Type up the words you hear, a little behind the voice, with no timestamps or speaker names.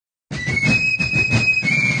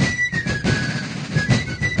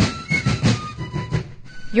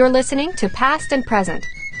You're listening to Past and Present,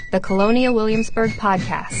 the Colonial Williamsburg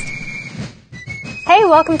podcast. Hey,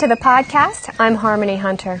 welcome to the podcast. I'm Harmony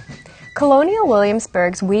Hunter. Colonial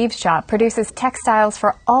Williamsburg's Weave Shop produces textiles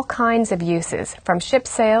for all kinds of uses, from ship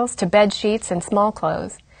sails to bed sheets and small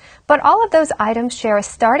clothes. But all of those items share a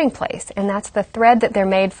starting place, and that's the thread that they're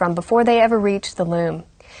made from before they ever reach the loom.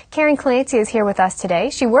 Karen Clancy is here with us today.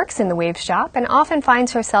 She works in the Weave Shop and often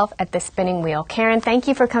finds herself at the spinning wheel. Karen, thank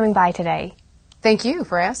you for coming by today. Thank you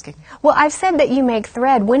for asking. Well, I've said that you make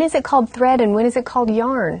thread. When is it called thread and when is it called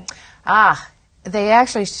yarn? They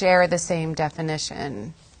actually share the same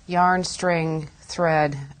definition. Yarn, string,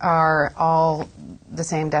 thread are all the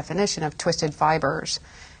same definition of twisted fibers.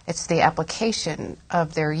 It's the application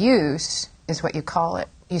of their use is what you call it.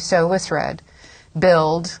 You sew with thread,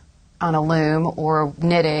 build on a loom or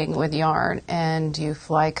knitting with yarn, and you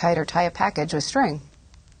fly, kite, or tie a package with string.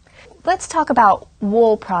 Let's talk about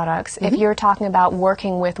wool products. If you're talking about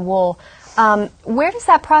working with wool, where does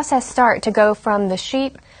that process start to go from the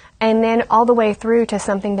sheep and then all the way through to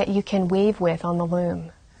something that you can weave with on the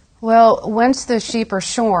loom? Well, once the sheep are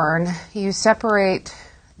shorn, you separate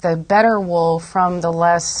the better wool from the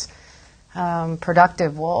less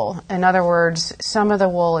productive wool. In other words, some of the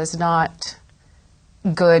wool is not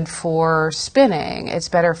good for spinning. It's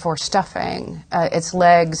better for stuffing. Its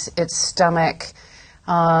legs, its stomach,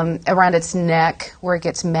 around its neck where it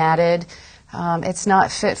gets matted. It's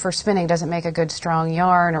not fit for spinning, doesn't make a good strong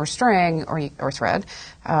yarn or string or thread.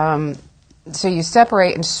 So you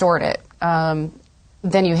separate and sort it.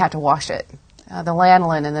 Then you have to wash it. The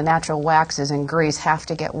lanolin and the natural waxes and grease have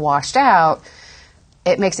to get washed out.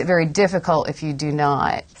 It makes it very difficult if you do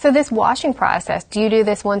not. So this washing process, do you do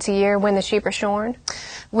this once a year when the sheep are shorn?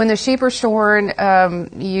 When the sheep are shorn,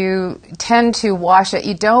 you tend to wash it.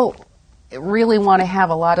 You don't really want to have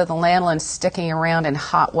a lot of the lanolin sticking around in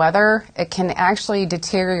hot weather. It can actually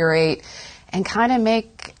deteriorate and kind of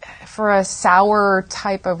make for a sour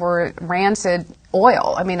type of or rancid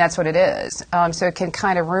oil. I mean, that's what it is. So it can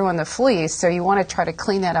kind of ruin the fleece. So you want to try to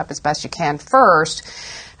clean that up as best you can first.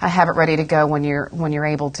 Have it ready to go when you're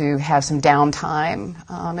able to have some downtime.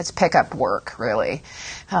 It's pickup work, really.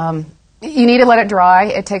 You need to let it dry.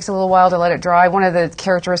 It takes a little while to let it dry. One of the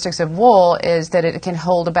characteristics of wool is that it can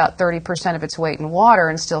hold about 30% of its weight in water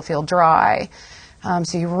and still feel dry.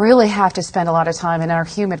 So you really have to spend a lot of time, and our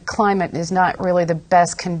humid climate is not really the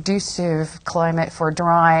best conducive climate for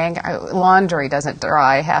drying. Laundry doesn't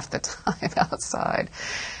dry half the time outside.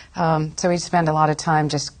 So we spend a lot of time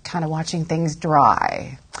just kind of watching things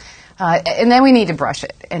dry. And then we need to brush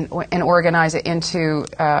it and organize it into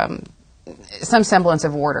some semblance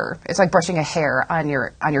of order. It's like brushing a hair on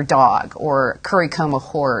your dog, or curry comb a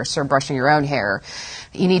horse, or brushing your own hair.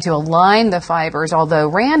 You need to align the fibers, although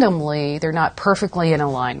randomly they're not perfectly in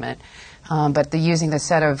alignment. But using the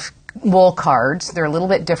set of wool cards, they're a little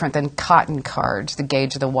bit different than cotton cards. The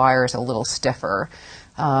gauge of the wire is a little stiffer.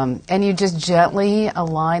 And you just gently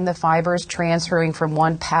align the fibers, transferring from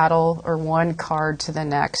one paddle or one card to the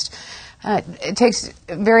next. It takes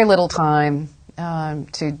very little time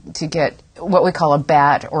to get what we call a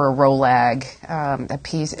bat or a rolag, a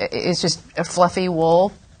piece. It's just a fluffy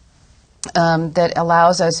wool that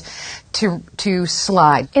allows us to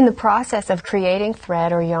slide. In the process of creating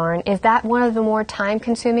thread or yarn, is that one of the more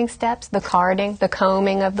time-consuming steps, the carding, the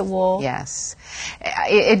combing of the wool? Yes.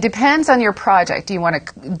 It depends on your project. Do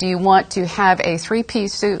you want to have a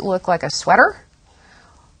three-piece suit look like a sweater?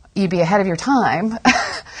 You'd be ahead of your time.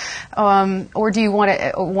 Or do you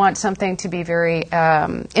want something to be very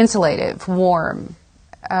insulative, warm?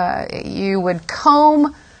 You would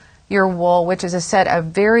comb your wool, which is a set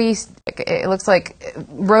of it looks like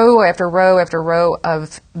row after row after row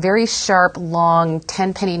of very sharp, long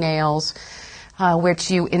 10-penny nails,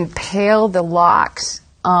 which you impale the locks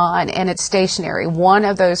on, and it's stationary. One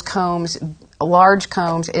of those combs, large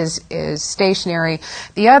combs, is stationary.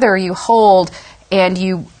 The other you hold and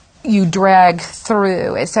you drag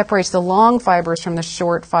through. It separates the long fibers from the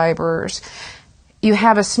short fibers. You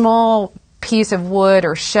have a small piece of wood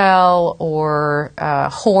or shell or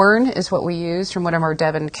horn is what we use from one of our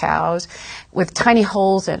Devon cows with tiny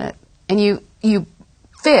holes in it. And you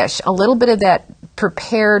fish a little bit of that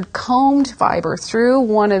prepared combed fiber through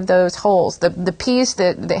one of those holes. The piece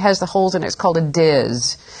that has the holes in it is called a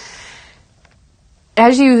diz.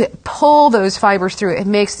 As you pull those fibers through, it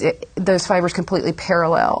makes those fibers completely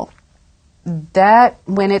parallel. That,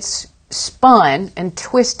 when it's spun and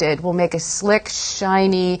twisted, will make a slick,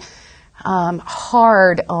 shiny,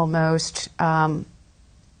 hard almost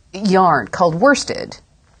yarn called worsted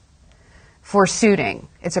for suiting.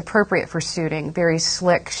 It's appropriate for suiting, very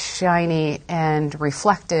slick, shiny, and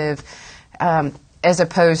reflective. as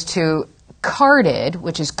opposed to carded,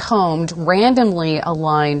 which is combed, randomly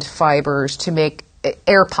aligned fibers to make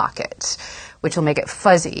air pockets, which will make it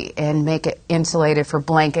fuzzy and make it insulated for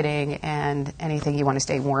blanketing and anything you want to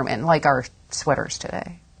stay warm in, like our sweaters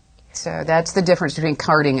today. So that's the difference between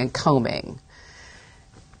carding and combing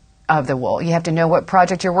of the wool. You have to know what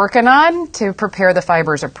project you're working on to prepare the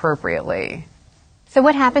fibers appropriately. So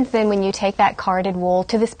what happens then when you take that carded wool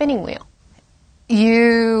to the spinning wheel?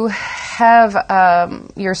 You have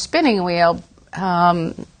your spinning wheel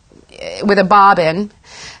with a bobbin.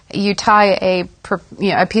 You tie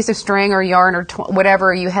a piece of string or yarn or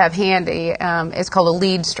whatever you have handy. It's called a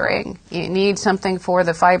lead string. You need something for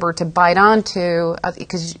the fiber to bite onto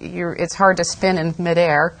because it's hard to spin in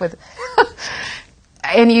midair with.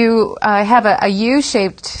 And you have a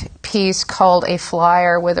U-shaped piece called a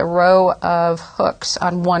flyer with a row of hooks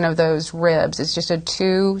on one of those ribs. It's just a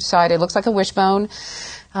two-sided, looks like a wishbone,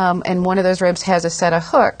 and one of those ribs has a set of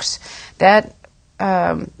hooks. That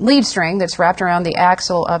lead string that's wrapped around the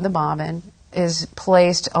axle of the bobbin is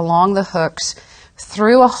placed along the hooks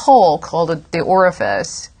through a hole called the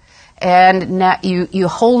orifice, and now you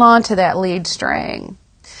hold on to that lead string.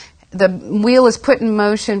 The wheel is put in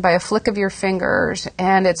motion by a flick of your fingers,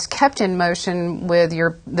 and it's kept in motion with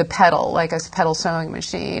the pedal, like a pedal sewing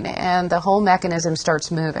machine, and the whole mechanism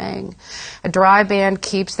starts moving. A drive band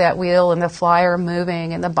keeps that wheel and the flyer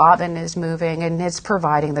moving, and the bobbin is moving, and it's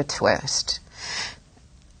providing the twist.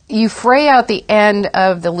 You fray out the end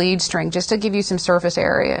of the lead string just to give you some surface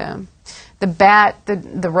area. The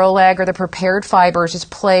the rolag or the prepared fibers is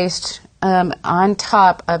placed on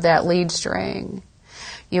top of that lead string.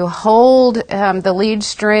 You hold the lead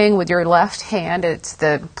string with your left hand. It's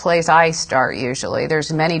the place I start usually.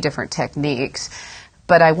 There's many different techniques,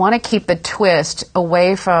 but I want to keep the twist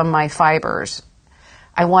away from my fibers.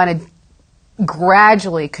 I want to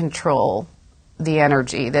gradually control the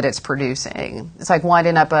energy that it's producing. It's like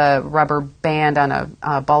winding up a rubber band on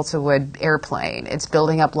a balsa wood airplane. It's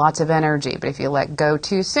building up lots of energy, but if you let go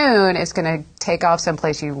too soon, it's going to take off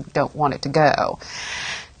someplace you don't want it to go.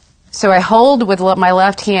 So I hold with my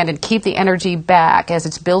left hand and keep the energy back as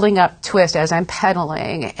it's building up twist as I'm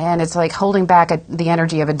pedaling, and it's like holding back the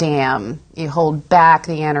energy of a dam. You hold back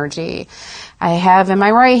the energy. I have in my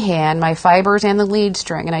right hand my fibers and the lead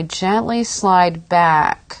string, and I gently slide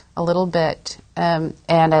back a little bit, and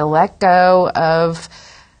I let go of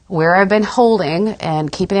where I've been holding and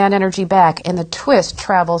keeping that energy back, and the twist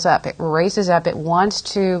travels up. It races up. It wants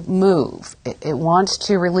to move. It wants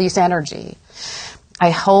to release energy. I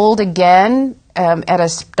hold again at a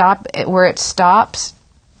stop where it stops,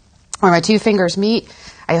 where my two fingers meet.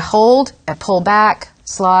 I hold, I pull back,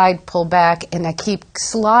 slide, pull back, and I keep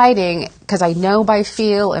sliding because I know by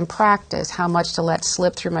feel and practice how much to let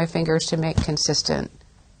slip through my fingers to make consistent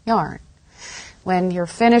yarn. When you're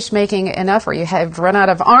finished making enough or you have run out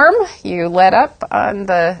of arm, you let up on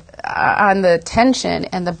the tension,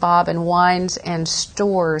 and the bobbin winds and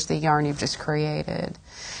stores the yarn you've just created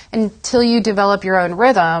until you develop your own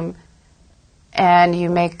rhythm and you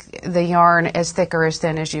make the yarn as thick or as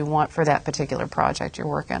thin as you want for that particular project you're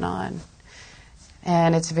working on.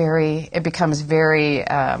 And it becomes very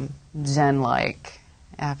zen-like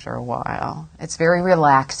after a while. It's very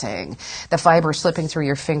relaxing. The fiber slipping through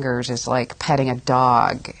your fingers is like petting a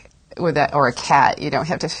dog or a cat you don't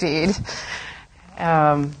have to feed.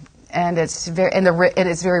 And it's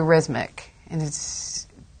very rhythmic, and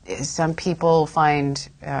some people find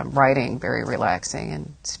writing very relaxing,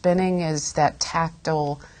 and spinning is that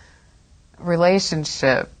tactile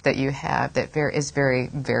relationship that you have that is very,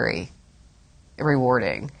 very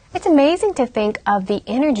rewarding. It's amazing to think of the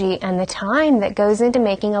energy and the time that goes into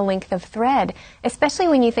making a length of thread, especially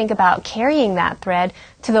when you think about carrying that thread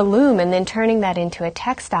to the loom and then turning that into a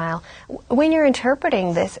textile. When you're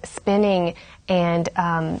interpreting this spinning and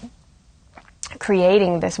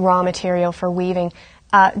creating this raw material for weaving,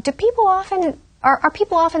 are people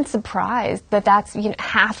often surprised that that's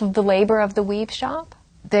half of the labor of the weave shop?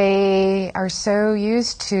 They are so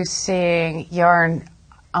used to seeing yarn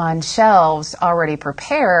on shelves already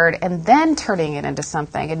prepared and then turning it into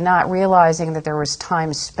something and not realizing that there was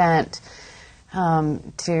time spent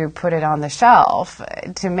to put it on the shelf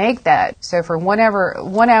to make that. So for 1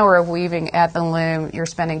 hour of weaving at the loom, you're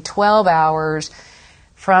spending 12 hours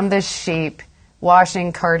from the sheep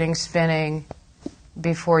washing, carding, spinning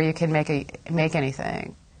before you can make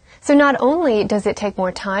anything. So not only does it take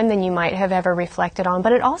more time than you might have ever reflected on,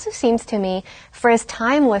 but it also seems to me, for as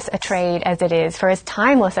timeless a trade as it is, for as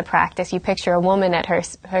timeless a practice, you picture a woman at her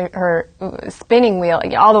spinning wheel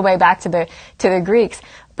all the way back to the Greeks.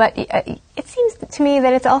 But it seems to me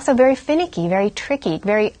that it's also very finicky, very tricky,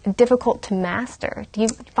 very difficult to master. Do you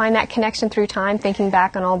find that connection through time, thinking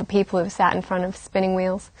back on all the people who have sat in front of spinning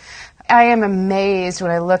wheels? I am amazed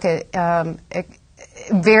when I look at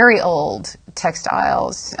very old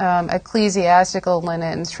textiles, ecclesiastical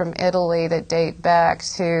linens from Italy that date back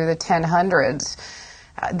to the 1000s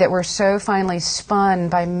that were so finely spun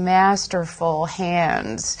by masterful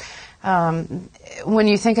hands. When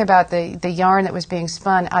you think about the yarn that was being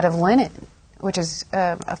spun out of linen, which is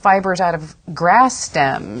fibers out of grass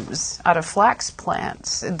stems, out of flax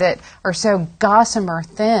plants that are so gossamer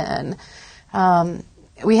thin,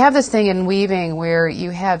 we have this thing in weaving where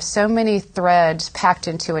you have so many threads packed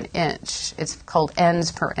into an inch. It's called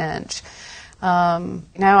ends per inch. Now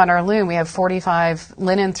on our loom we have 45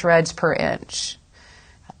 linen threads per inch.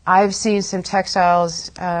 I've seen some textiles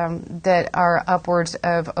that are upwards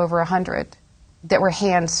of over 100 that were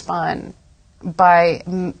hand spun by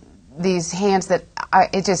these hands that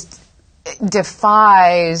it just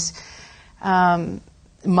defies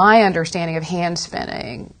my understanding of hand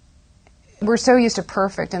spinning. We're so used to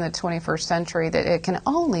perfect in the 21st century that it can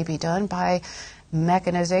only be done by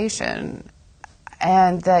mechanization,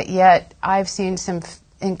 and that yet I've seen some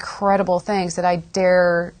incredible things that I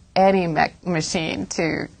dare any machine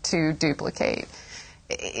to duplicate.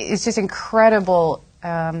 It's just incredible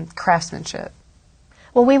craftsmanship.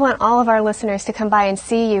 Well, we want all of our listeners to come by and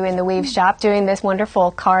see you in the Weave Shop doing this wonderful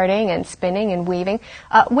carding and spinning and weaving.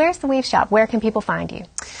 Where's the Weave Shop? Where can people find you?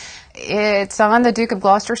 It's on the Duke of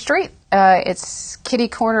Gloucester Street. It's kitty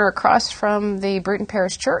corner across from the Bruton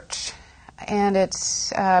Parish Church, and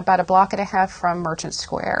it's about a block and a half from Merchant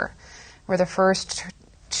Square. We're the first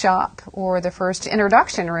shop, or the first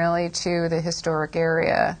introduction really, to the historic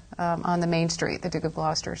area on the main street, the Duke of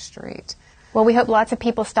Gloucester Street. Well, we hope lots of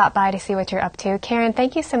people stop by to see what you're up to. Karen,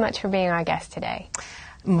 thank you so much for being our guest today.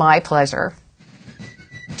 My pleasure.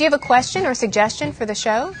 Do you have a question or suggestion for the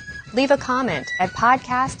show? Leave a comment at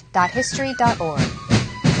podcast.history.org.